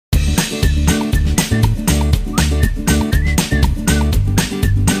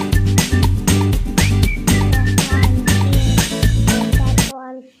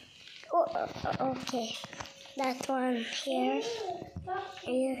That one here.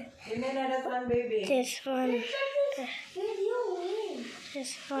 Here. That one, baby. This one.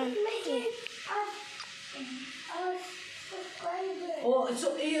 This one here. Oh,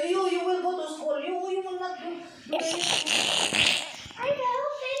 so you will go to school. You will not do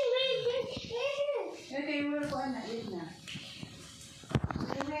Okay, you will go na.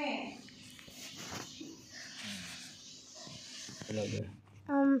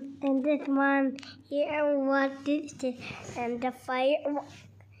 And this one here, what is this? And the fire,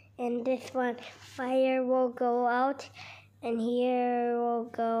 and this one, fire will go out, and here will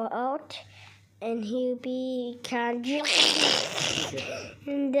go out, and he'll be candle.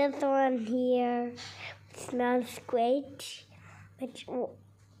 And this one here smells great. Which, whoa!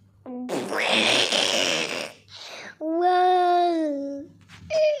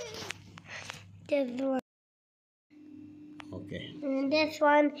 This one. Okay. And this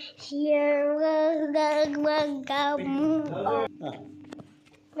one here will go move on.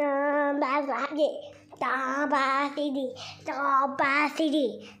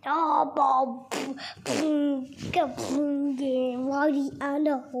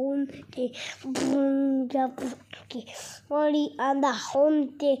 On the home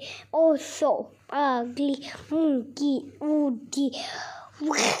day, oh so ugly, monkey, woody.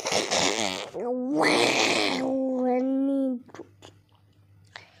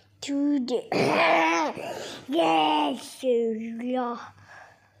 Today, yes, yeah.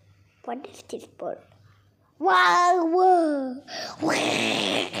 What is this bird? Wow!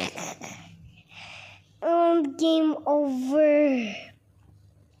 Game over.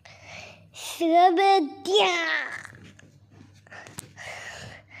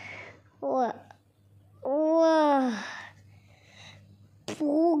 Wow.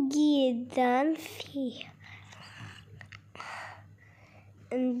 Boogie dancing.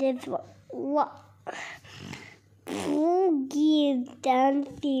 And this one. What? Boogie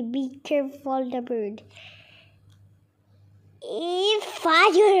dancing. Be careful, the bird. It's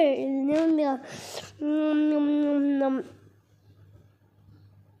fire. No.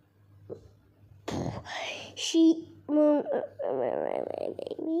 She.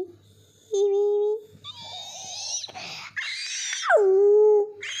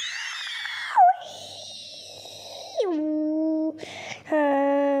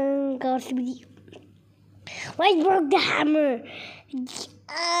 Why broke the hammer?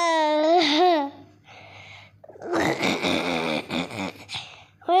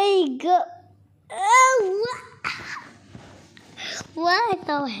 Where you go? Why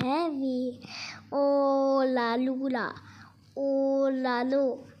so heavy? Oh la lula. Oh la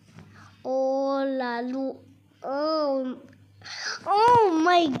lu. Oh la lu. Oh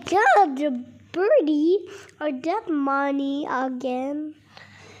my God! The birdie are that money again.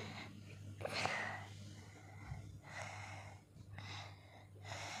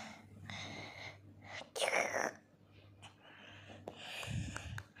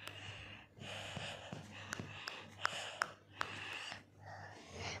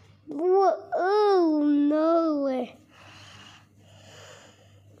 Oh no!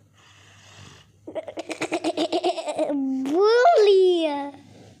 Bully!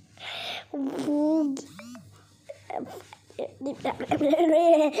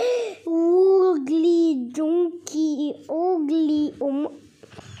 Ugly donkey,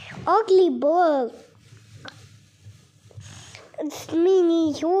 ugly bird.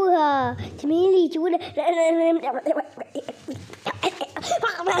 Smiley Chura.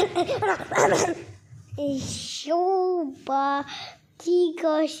 Shoba,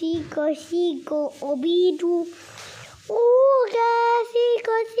 Siko, Obidu. Uga,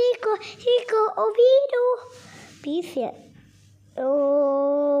 Siko, Obidu. Peace.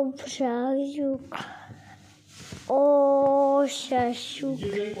 Oh, Shashuk. Oh, Shashuk.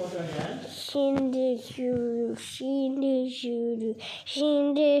 Shinde shuru.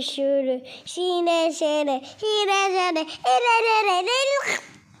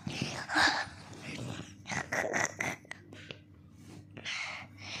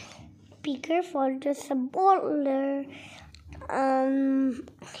 Be careful, there's a boulder.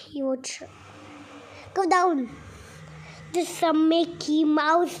 He will go down. There's a Mickey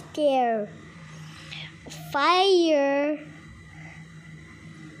Mouse there. Fire.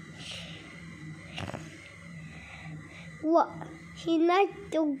 What?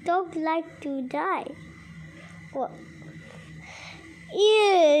 Don't like to die. What?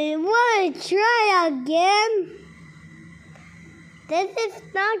 Yeah, wanna try again? This is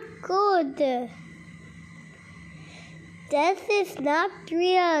not good. This is not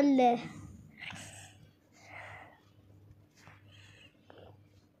real.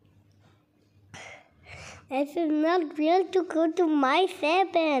 It is not real to go to my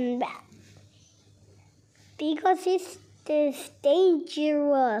 7 because it is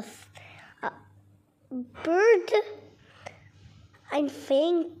dangerous. Bird, I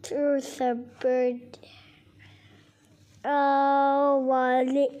think there's a bird.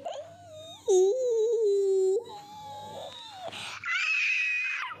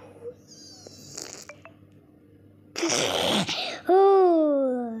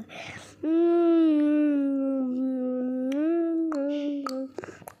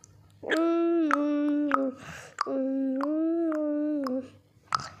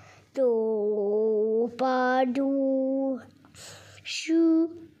 Do ba do shoo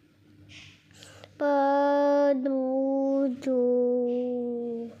ba do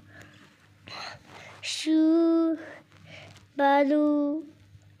do shoo ba do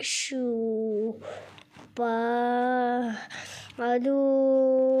shoo ba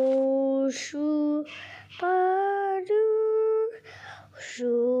do shoo ba do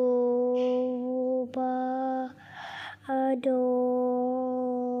shoo ba do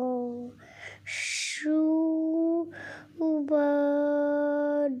shoo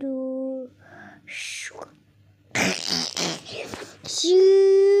ba do shoo.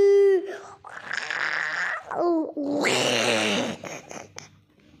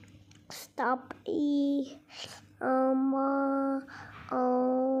 Stop the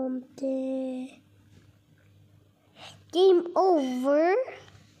game over.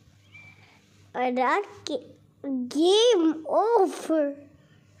 That game over.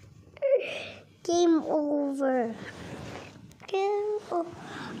 Game over. Game over.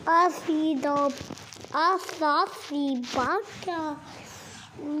 Asasi baka.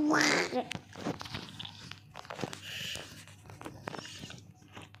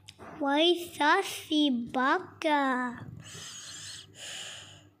 Why Sasi baka?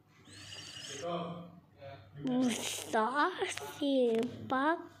 Sasi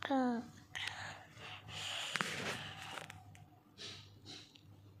baka.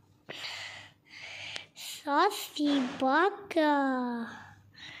 Sasi baka. Sasi baka.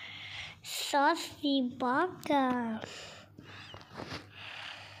 Sasi baka.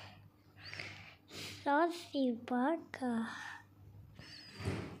 Saucy baka.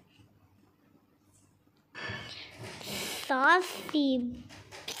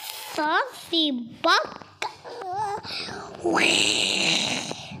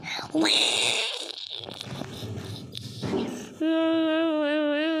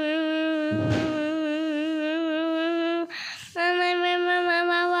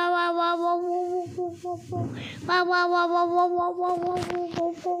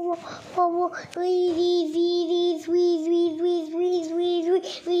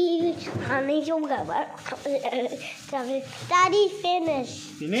 Daddy, finish.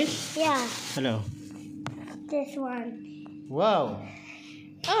 Finish? Yeah, Hello. this one. Wow.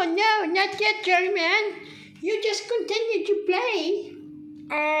 Oh no, not yet, Jerryman. You just continue to play.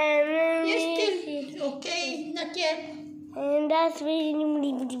 And You're still okay, not yet. and that's really. Oh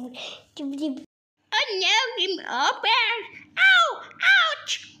no, game over. Ow,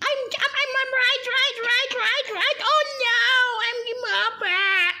 ouch! I'm right. Oh no, I'm game over.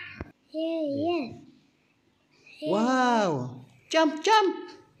 Yeah. Wow. Jump.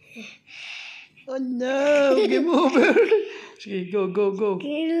 Oh no, game over. Okay, go.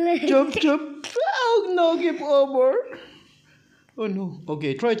 Jump. Oh no, game over. Oh no.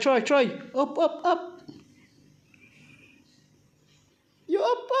 Okay, try. Up. You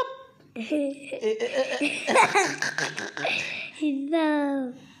up.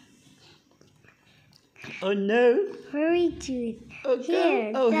 No. Oh no. Hurry to it. Okay.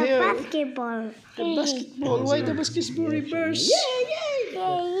 Here, the Here. basketball. The basketball. Why the basketball reverse? Yeah.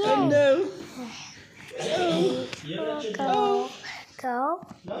 Oh no. Go.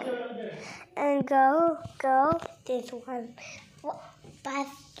 This one.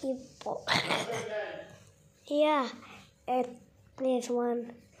 Basketball. Yeah. And this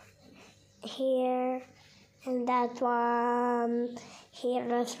one. Here. And that one. Here,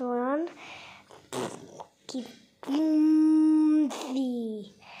 this one.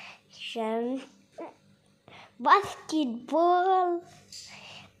 Basketball.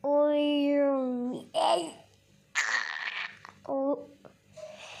 Oh,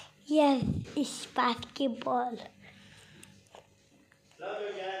 yes, it's basketball.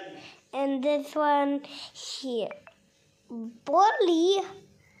 And this one here. Bully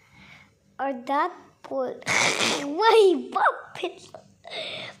or that ball. Why puppet?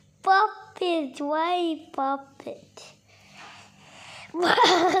 Puppet, why puppet?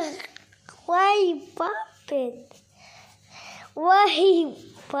 Why puppet? Why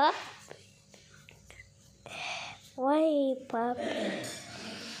puppet? Why puppet?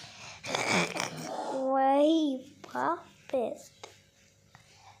 Why puppet?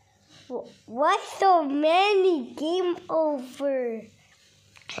 Why so many game over?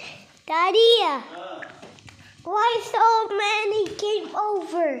 Daddy, why so many game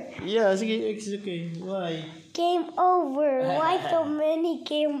over? Yeah, sige, it's okay. Why? Game over. Why so many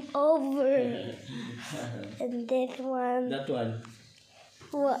game over? And this one. That one.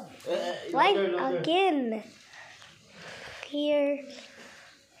 What? Why Louder. again? Here.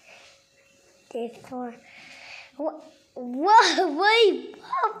 This one. What? Why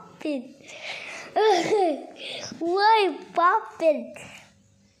puppet? Why puppet?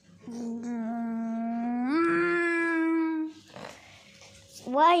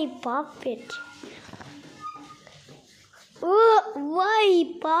 Why puppet?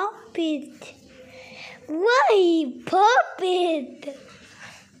 Why puppet? Why puppet?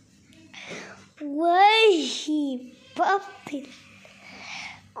 Why puppet?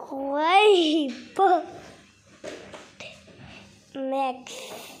 Why puppet? Next,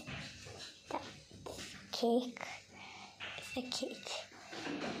 cake. A cake.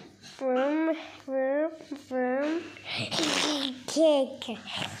 Vroom, vroom, vroom. Cake.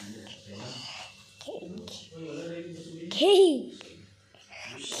 Cake. Cake.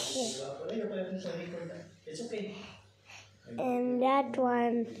 It's okay. And that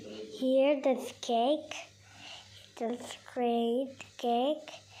one here, this cake. This great cake.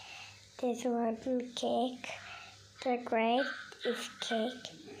 This one cake. The great is cake.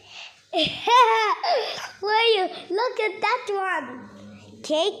 Where you look at that one?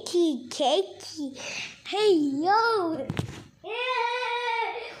 Cakey, cakey. Hey yo.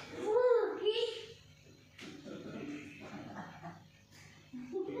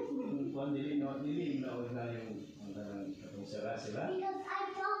 Because I'm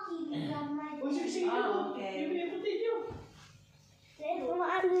talking about my. Oh, okay. There's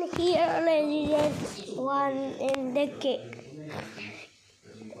one here and there's one in the cake.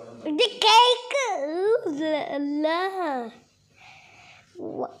 The cake! Ooh, la.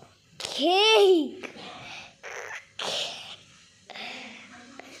 What? Cake!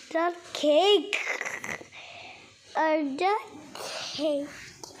 That cake! That cake!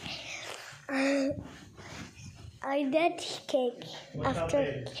 That cake. After,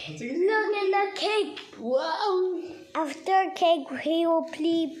 look at the cake! Wow! After cake, he will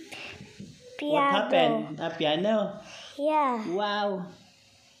play piano. What happened? A piano? Yeah. Wow.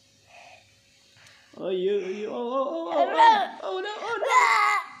 Oh, you, oh,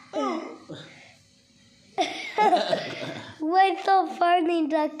 no. What's so funny,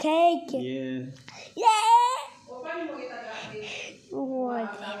 the cake? Yeah. Yeah!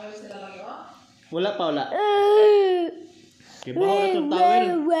 What? Wala pa, wala. Okay, baho na itong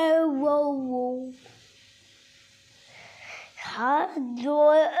towel. Whoa. How do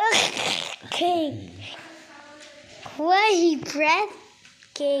cake? Why he press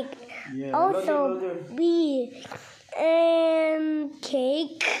cake? Yeah, Also louder. me and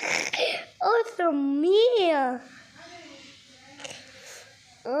cake. Also me.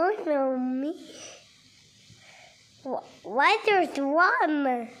 Also me. Why there's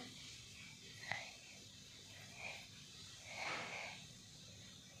one?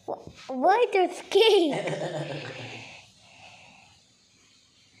 Why there's cake?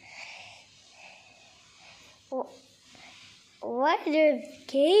 Why there's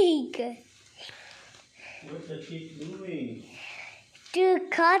cake? What's the cake doing? To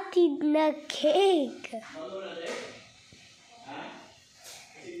cutting the cake.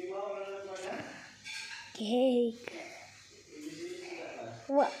 Cake.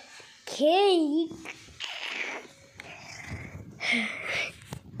 What? Cake?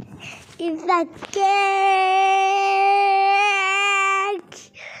 It's a cake.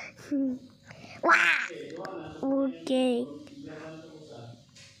 Wow. Okay.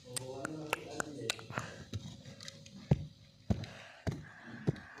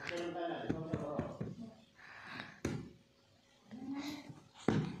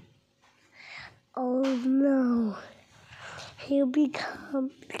 Oh no. He'll become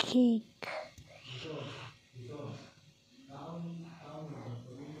cake.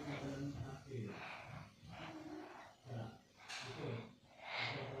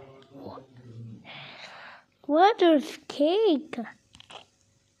 What is cake?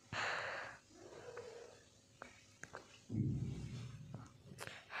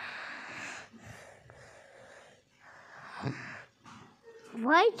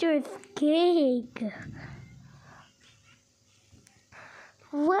 What is cake?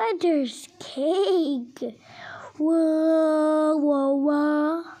 What is cake? Whoa.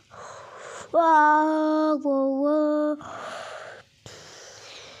 Whoa, whoa, whoa.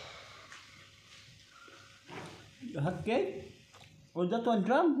 Hot cake? Oh, that one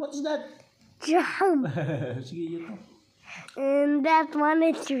drum? What's that? Drum. Sige, you talk. And that one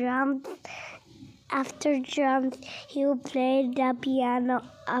is drums. After drums, he will play the piano.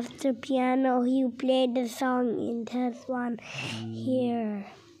 After piano, he will play the song in this one here.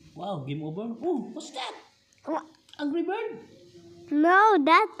 Wow, game over. Oh, what's that? Wha- Angry Bird? No,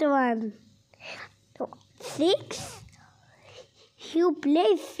 that one. 6. He will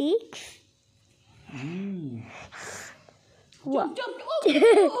play 6. Mm. What? Jump, jump.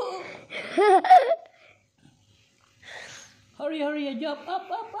 Oh. Hurry, hurry, jump. Up,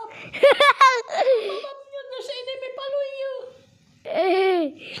 up, up. Up, there's an enemy following you.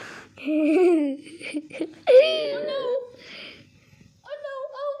 Oh no. Oh no.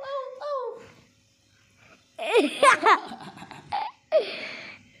 Oh, oh, oh.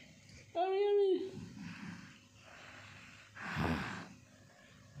 Hurry, hurry.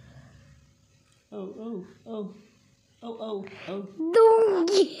 Oh, oh, oh. Oh, oh, oh.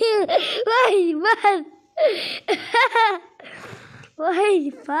 Donkey! Why fast?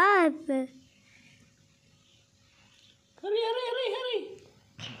 Why fast? Hurry, hurry, hurry,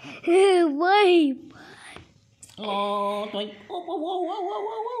 hurry. Why? Oh, like, oh, whoa, whoa, whoa, whoa,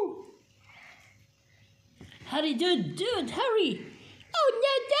 whoa, whoa. Hurry, dude, hurry. Oh,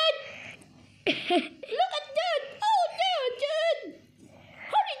 no, dude. Look at dude. Oh, no, dude.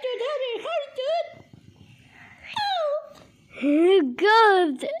 Hurry, dude, hurry, dude. Oh.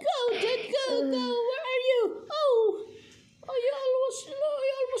 Good. Go, dude, go. Where are you? Oh, you almost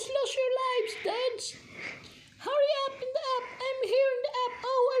lost your lives, dudes. Hurry up in the app. I'm here in the app.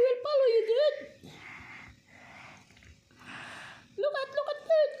 Oh, I will follow you, dude. Look at,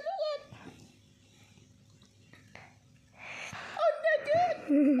 dude. Look at. Oh, no, dude.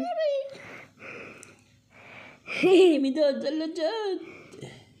 Hurry. Give me dude.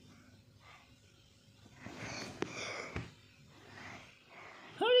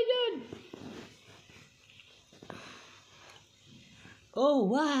 Hurry, dude. Oh,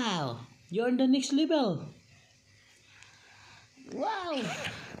 wow. You're on the next level. Wow.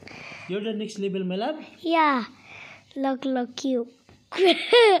 You're the next level, my love? Yeah. Look, you.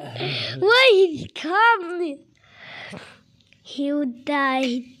 Why come? He would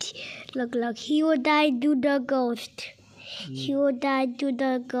die. Look, he would die to the ghost. He would die to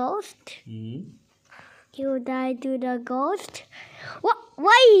the ghost. Hmm. He would die to the ghost. What?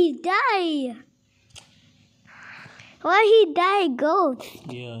 Why he die? Why he die, ghost?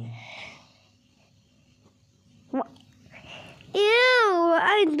 Yeah. Ew!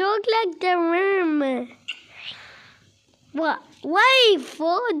 I don't like the room. What? Why he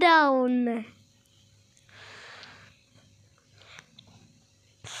fall down?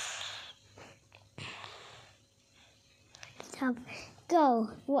 Stop. Go.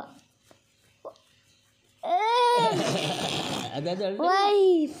 What? Why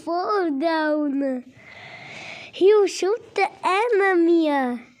he fall down? He will shoot the enemy.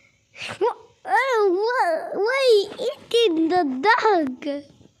 What? Why he eating the dog?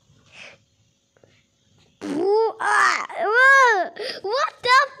 What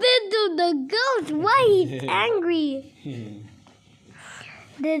happened to the ghost? Why he's angry?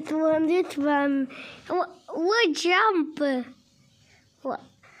 This one. What jump?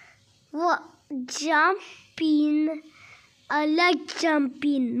 What jumping? I like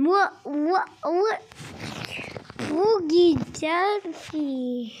jumping. What? Boogie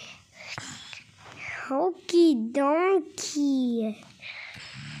jumpy. Hokey donkey.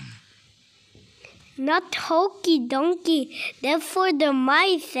 Not hokey donkey. That's for the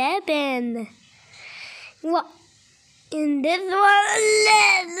My 7. What? In this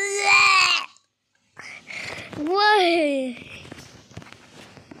one. What?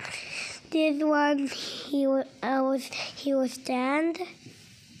 This one he will stand.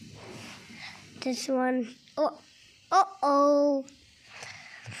 This one. Oh.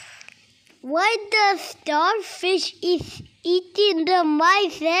 Why the starfish is eating the My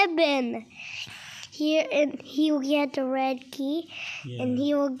 7? Here, and he will get the red key, and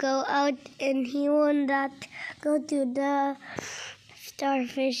he will go out, and he will not go to the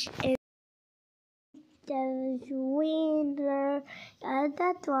starfish. And the winner,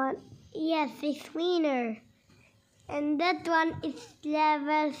 that one, yes, it's winner. And that one is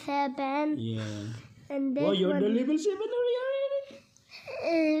level 7. Yeah. And this Oh, you're one, the level 7 already?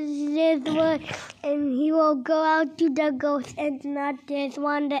 this one, and he will go out to the ghost, and not this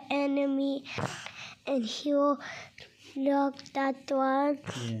one, the enemy. And he will look that one,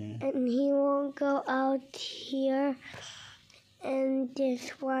 Yeah. and he will go out here, And this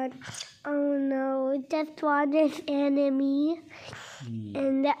one, oh no, that one is enemy.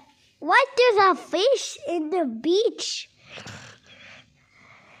 And what? There's a fish in the beach.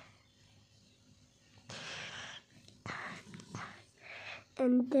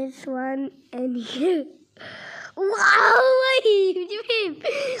 And this one, and here. Wow! Wait.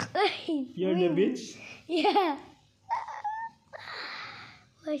 You're the beach? Yeah.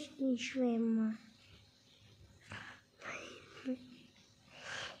 Watch me swim.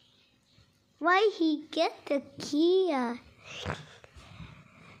 Why he get the key?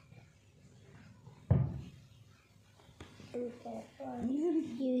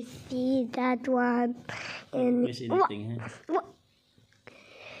 You see that one? And Miss anything, huh?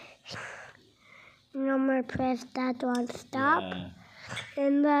 no more press that one. Stop. Yeah.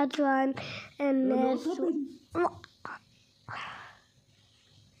 And that one. And this one.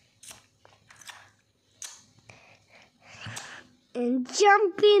 And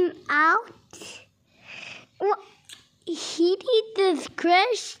jumping out. What? He did this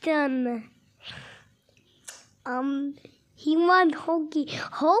question. He won hokey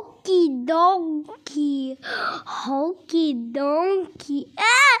donkey.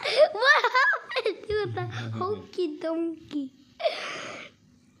 Ah! What happened to the hokey donkey?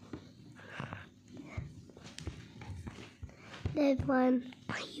 This one,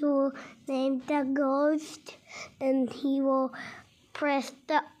 he will name the ghost, and he will press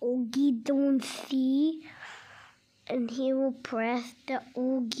the oogie don't see, and he will press the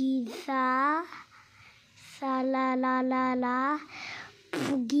oogie sa la la la la,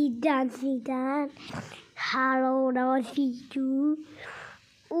 boogie dancey dan, hello dancey do,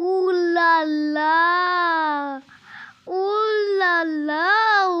 ooh la la, ooh la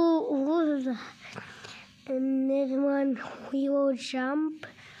la, ooh la. And this one, we will jump.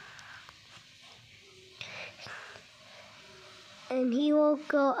 And he will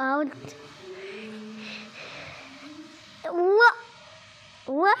go out. What?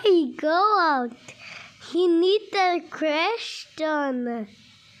 Why he go out? He need the question.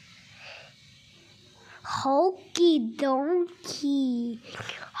 Hokey donkey.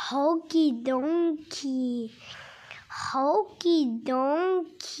 Hokey donkey. Hokey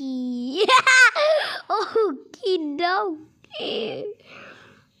donkey. Hokey donkey.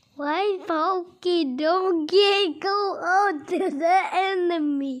 Why hokey donkey go out to the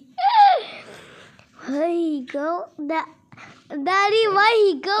enemy? Why he go that? Daddy, why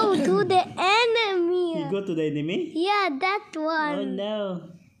he go to the enemy? You go to the enemy? Yeah, that one. Oh no.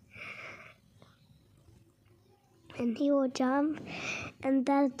 And he will jump, and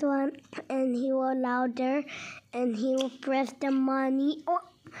that one, and he will louder, and he will press the money. Oh,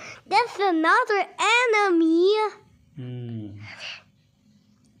 that's another enemy.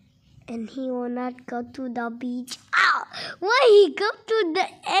 And he will not go to the beach. Ow! Why he go to the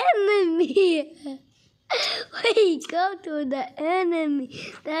enemy? Why he go to the enemy?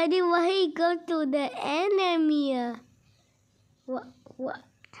 Daddy, why he go to the enemy? What?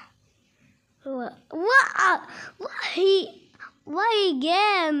 Why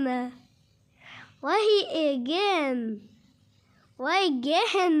again? Why again? Why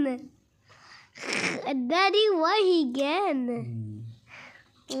again? Daddy, why again?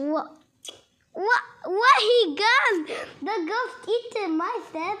 What? Why he gone? The ghost eaten my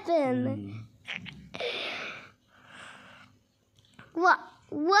seven. What?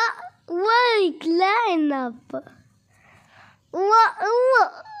 Why climb up? What?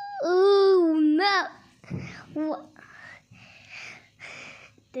 Oh no! What?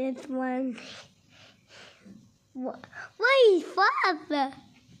 This one. What? Why is father?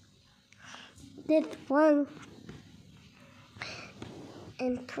 This one.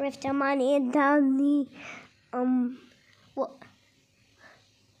 And press the money and down the what?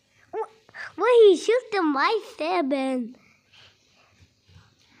 Why he shoot the my seven?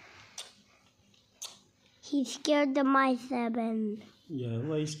 He scared the my seven. Yeah,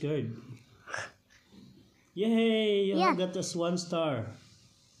 why you scared? Yay! You Yeah. got us 1 star.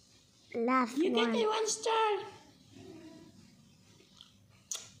 Last You one. get a 1 star.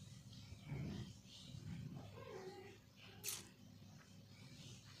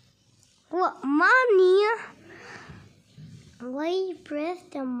 What money? Why you press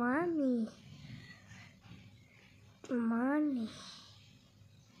the money? Money.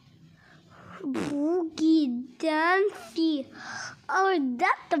 Boogie dancing. Oh,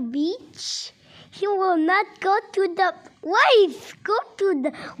 that's the beach. He will not go to the. Why go to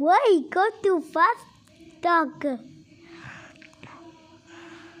the? Why go to fast dog?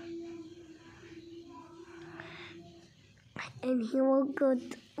 And he will go.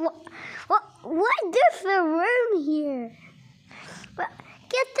 What? Why there's a worm here?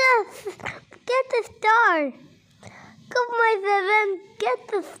 get the star. Come, my seven, get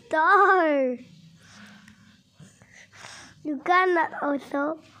the star. You cannot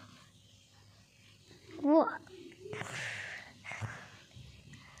also. What?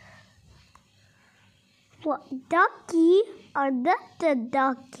 What ducky? Are that the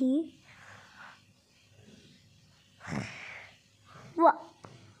ducky? What?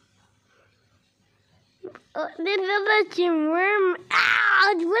 Oh, this is a worm.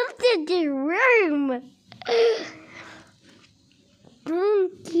 Ah, what's the worm?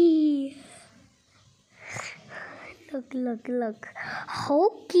 Donkey. Look.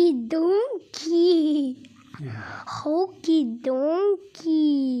 Hokey donkey. Hokey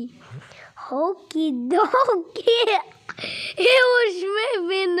donkey. Hokey donkey. He was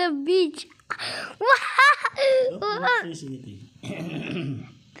swimming in the beach. What fish is it?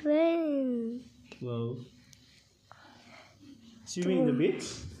 Twin. Wow. Swimming in the beach?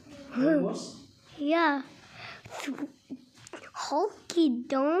 Almost? Yeah. Hokey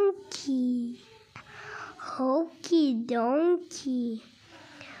donkey. Hokey donkey.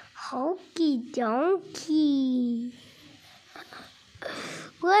 Hokey donkey.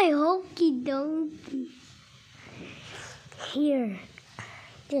 Why hokey donkey? Here.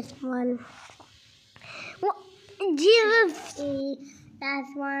 This one. What? Jesus. That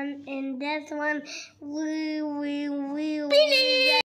one and this one.